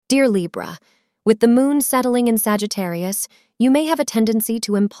Dear Libra, with the moon settling in Sagittarius, you may have a tendency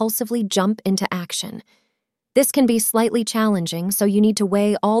to impulsively jump into action. This can be slightly challenging, so you need to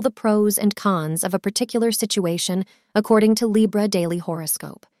weigh all the pros and cons of a particular situation according to Libra Daily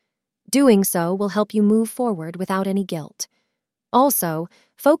Horoscope. Doing so will help you move forward without any guilt. Also,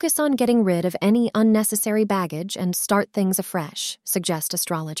 focus on getting rid of any unnecessary baggage and start things afresh, suggest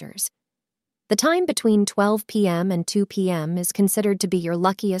astrologers. The time between 12 p.m. and 2 p.m. is considered to be your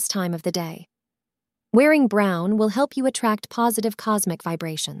luckiest time of the day. Wearing brown will help you attract positive cosmic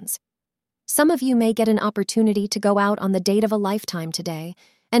vibrations. Some of you may get an opportunity to go out on the date of a lifetime today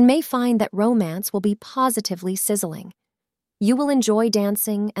and may find that romance will be positively sizzling. You will enjoy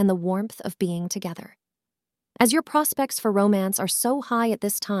dancing and the warmth of being together. As your prospects for romance are so high at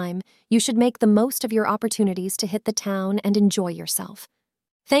this time, you should make the most of your opportunities to hit the town and enjoy yourself.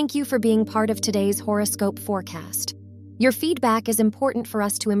 Thank you for being part of today's horoscope forecast. Your feedback is important for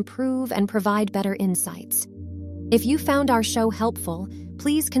us to improve and provide better insights. If you found our show helpful,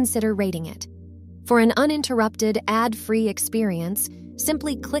 please consider rating it. For an uninterrupted, ad-free experience,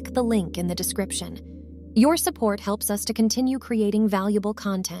 simply click the link in the description. Your support helps us to continue creating valuable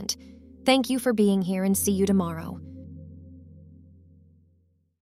content. Thank you for being here and see you tomorrow.